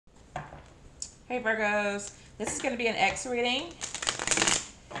Hey Virgos, this is going to be an X reading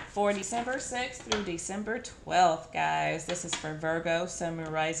for December 6th through December 12th, guys. This is for Virgo, Sun,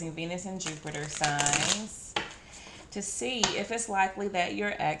 Moon, Rising, Venus, and Jupiter signs to see if it's likely that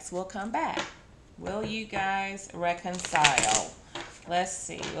your ex will come back. Will you guys reconcile? Let's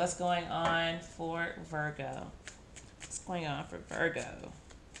see what's going on for Virgo. What's going on for Virgo?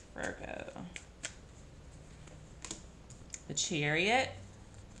 Virgo. The Chariot.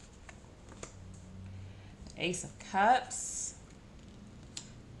 Ace of Cups,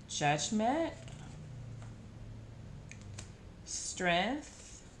 Judgment,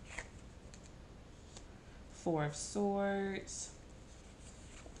 Strength, Four of Swords,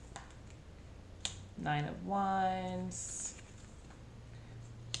 Nine of Wands,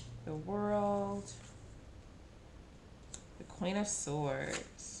 the World, the Queen of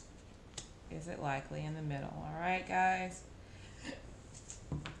Swords. Is it likely in the middle? All right, guys.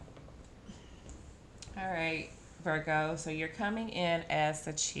 All right, Virgo, so you're coming in as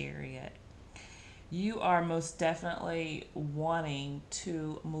the Chariot. You are most definitely wanting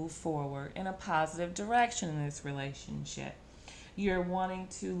to move forward in a positive direction in this relationship. You're wanting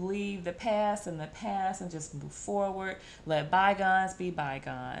to leave the past in the past and just move forward. Let bygones be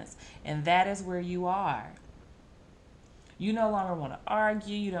bygones. And that is where you are. You no longer want to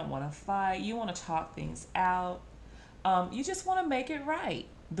argue. You don't want to fight. You want to talk things out. You just want to make it right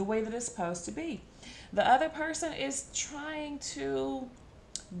the way that it's supposed to be. The other person is trying to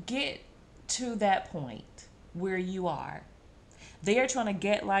get to that point where you are. They are trying to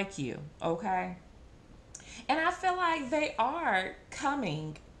get like you, okay? And I feel like they are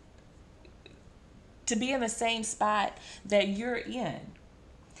coming to be in the same spot that you're in.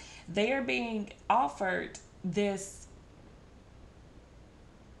 They are being offered this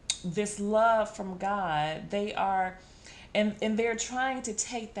love from God. They are and they're trying to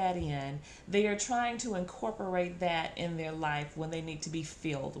take that in. They are trying to incorporate that in their life when they need to be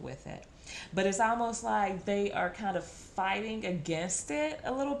filled with it. But it's almost like they are kind of fighting against it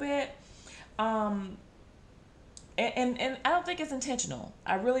a little bit. Um, and I don't think it's intentional.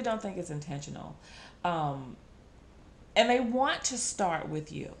 I really don't think it's intentional. Um, and they want to start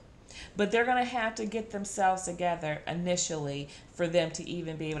with you, but they're going to have to get themselves together initially for them to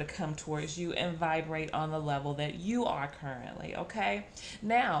even be able to come towards you and vibrate on the level that you are currently, okay?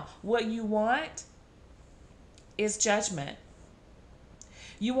 Now, what you want is judgment.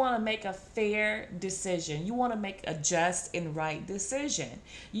 You want to make a fair decision. You want to make a just and right decision.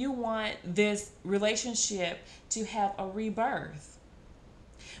 You want this relationship to have a rebirth.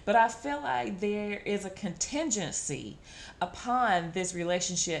 But I feel like there is a contingency upon this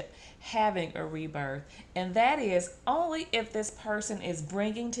relationship having a rebirth, and that is only if this person is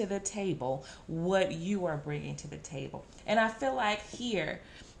bringing to the table what you are bringing to the table. And I feel like here,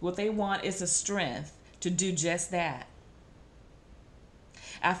 what they want is the strength to do just that.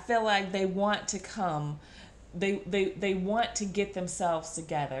 I feel like they want to come, they want to get themselves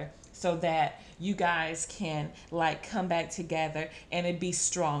together so that you guys can like come back together and it be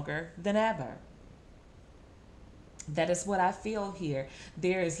stronger than ever. That is what I feel here.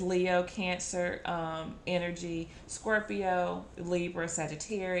 There is Leo, Cancer, energy, Scorpio, Libra,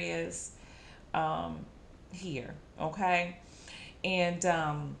 Sagittarius, um, here. Okay, and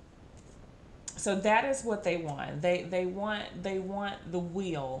so that is what they want. They want the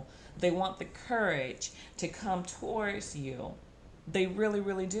will. They want the courage to come towards you. They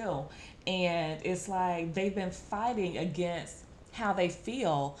really do. And it's like they've been fighting against how they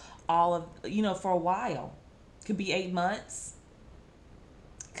feel all of for a while. Could be 8 months.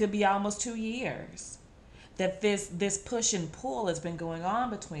 Could be almost 2 years that this push and pull has been going on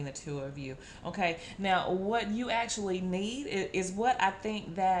between the two of you. Okay, now what you actually need is what I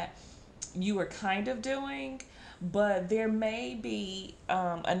think that you are kind of doing, but there may be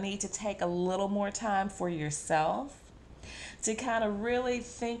a need to take a little more time for yourself to kind of really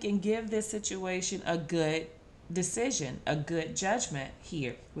think and give this situation a good decision, a good judgment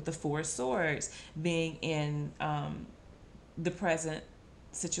here with the Four of Swords being in the present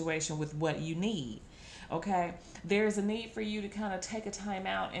situation with what you need. Okay, there's a need for you to kind of take a time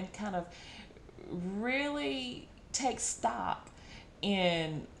out and kind of really take stock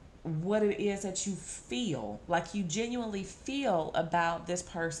in what it is that you feel, like you genuinely feel about this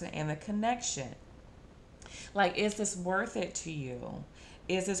person and the connection. Like, is this worth it to you?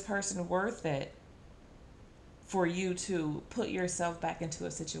 Is this person worth it for you to put yourself back into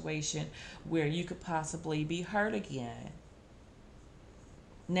a situation where you could possibly be hurt again?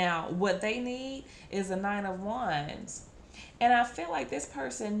 Now, what they need is a Nine of Wands. And I feel like this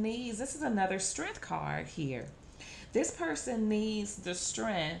person needs, this is another strength card here. This person needs the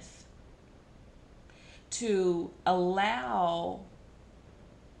strength to allow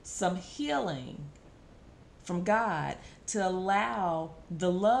some healing from God, to allow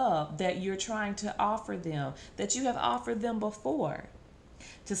the love that you're trying to offer them, that you have offered them before,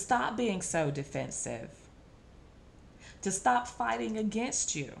 to stop being so defensive, to stop fighting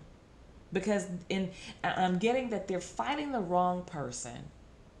against you. Because I'm getting that they're fighting the wrong person.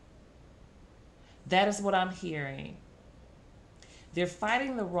 That is what I'm hearing. They're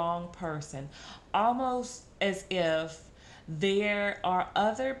fighting the wrong person, almost as if there are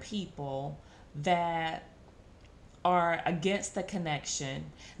other people that are against the connection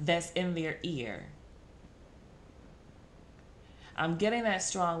that's in their ear. I'm getting that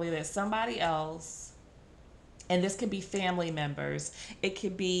strongly that somebody else, and this could be family members, it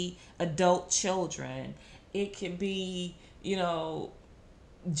could be adult children, it could be,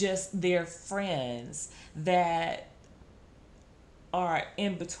 just their friends that are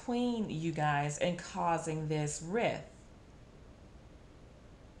in between you guys and causing this rift.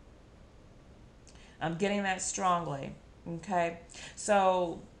 I'm getting that strongly. Okay.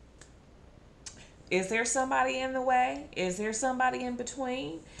 So, is there somebody in the way? Is there somebody in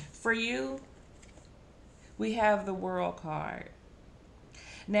between for you? We have the World card.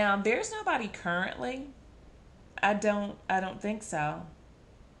 Now, there's nobody currently. I don't think so.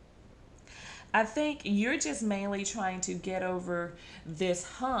 I think you're just mainly trying to get over this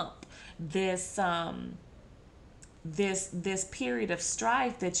hump, this period of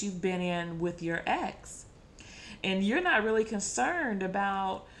strife that you've been in with your ex. And you're not really concerned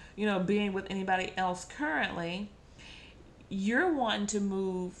about, being with anybody else currently. You're wanting to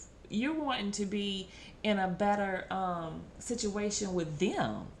move, you're wanting to be in a better situation with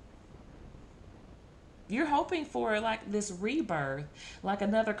them. You're hoping for like this rebirth, like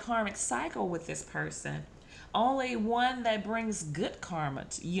another karmic cycle with this person. Only one that brings good karma,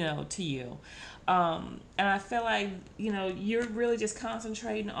 to you. And I feel like, you're really just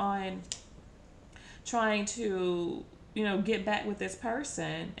concentrating on trying to, get back with this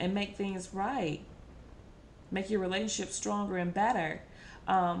person and make things right, make your relationship stronger and better.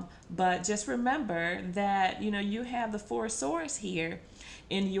 But just remember that, you have the four swords here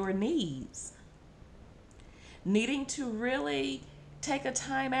in your needs, needing to really take a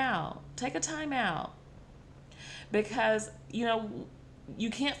time out, because you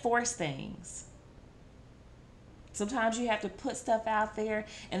can't force things. Sometimes you have to put stuff out there,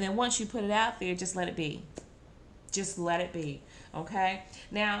 and then once you put it out there, just let it be. Just let it be. Okay.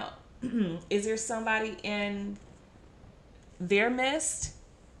 Now, is there somebody in their midst?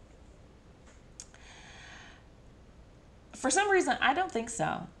 For some reason, I don't think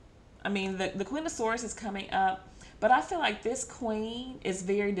so. I mean, the Queen of Swords is coming up, but I feel like this queen is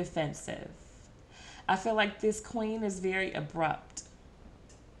very defensive. I feel like this queen is very abrupt.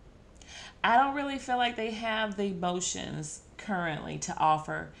 I don't really feel like they have the emotions currently to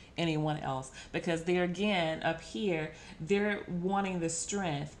offer anyone else, because they're, again, up here, they're wanting the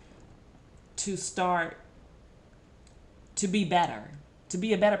strength to start to be better, to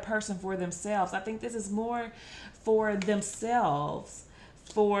be a better person for themselves. I think this is more for themselves,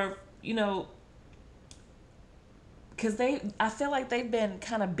 for, because I feel like they've been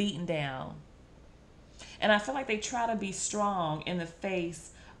kind of beaten down. And I feel like they try to be strong in the face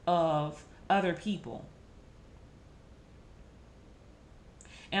of other people.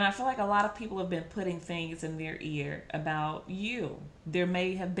 And I feel like a lot of people have been putting things in their ear about you. There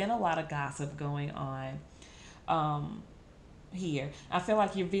may have been a lot of gossip going on here. I feel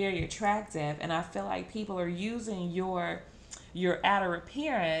like you're very attractive, and I feel like people are using your outer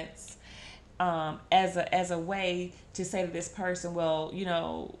appearance as a way to say to this person,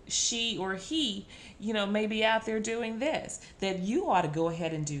 well, she or he, may be out there doing this, that you ought to go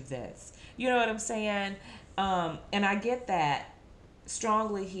ahead and do this. You know what I'm saying? And I get that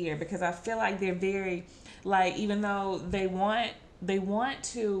strongly here, because I feel like they're very, like, even though they want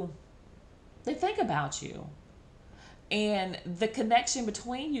to, they think about you. And the connection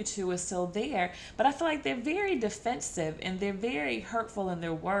between you two is still there, but I feel like they're very defensive and they're very hurtful in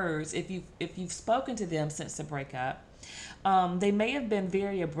their words. If you've spoken to them since the breakup, they may have been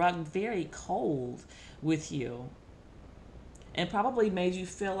very abrupt, very cold with you, and probably made you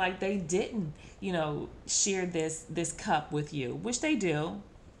feel like they didn't, share this cup with you, which they do.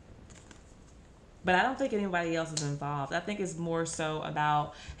 But I don't think anybody else is involved. I think it's more so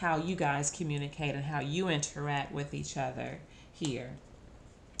about how you guys communicate and how you interact with each other here.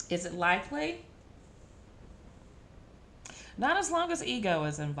 Is it likely? Not as long as ego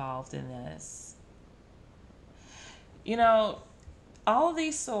is involved in this. All of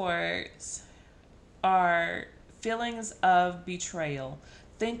these swords are feelings of betrayal,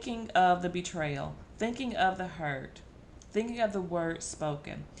 thinking of the betrayal, thinking of the hurt, thinking of the words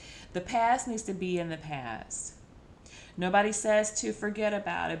spoken. The past needs to be in the past. Nobody says to forget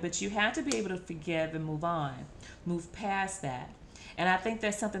about it, but you have to be able to forgive and move on, move past that. And I think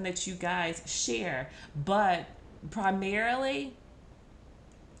that's something that you guys share. But primarily,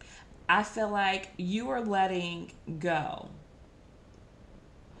 I feel like you are letting go.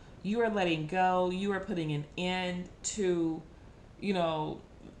 You are letting go. You are putting an end to, you know,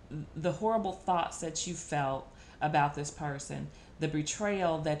 the horrible thoughts that you felt about this person, the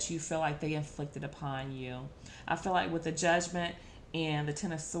betrayal that you feel like they inflicted upon you. I feel like with the judgment and the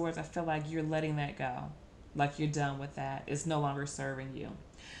Ten of Swords, I feel like you're letting that go. Like you're done with that. It's no longer serving you.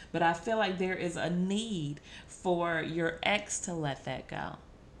 But I feel like there is a need for your ex to let that go.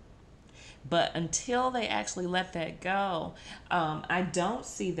 But until they actually let that go, I don't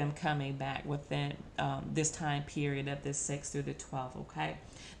see them coming back within this time period of this 6th through the 12th, okay?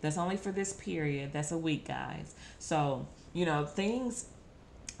 That's only for this period. That's a week, guys. So, things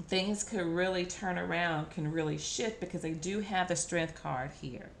could really turn around, can really shift because they do have the strength card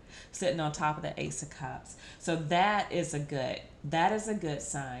here sitting on top of the Ace of Cups. So that is a good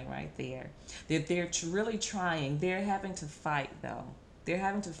sign right there. That they're really trying. They're having to fight though. They're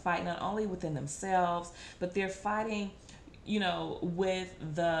having to fight not only within themselves, but they're fighting, with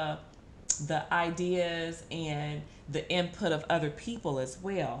the ideas and the input of other people as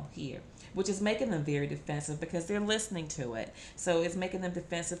well here, which is making them very defensive because they're listening to it. So it's making them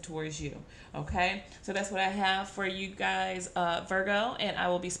defensive towards you. Okay, so that's what I have for you guys, Virgo, and I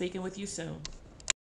will be speaking with you soon.